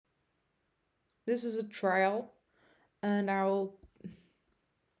This is a trial, and I'll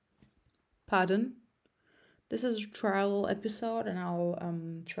pardon. This is a trial episode, and I'll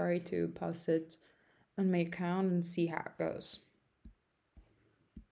try to post it on my account and see how it goes.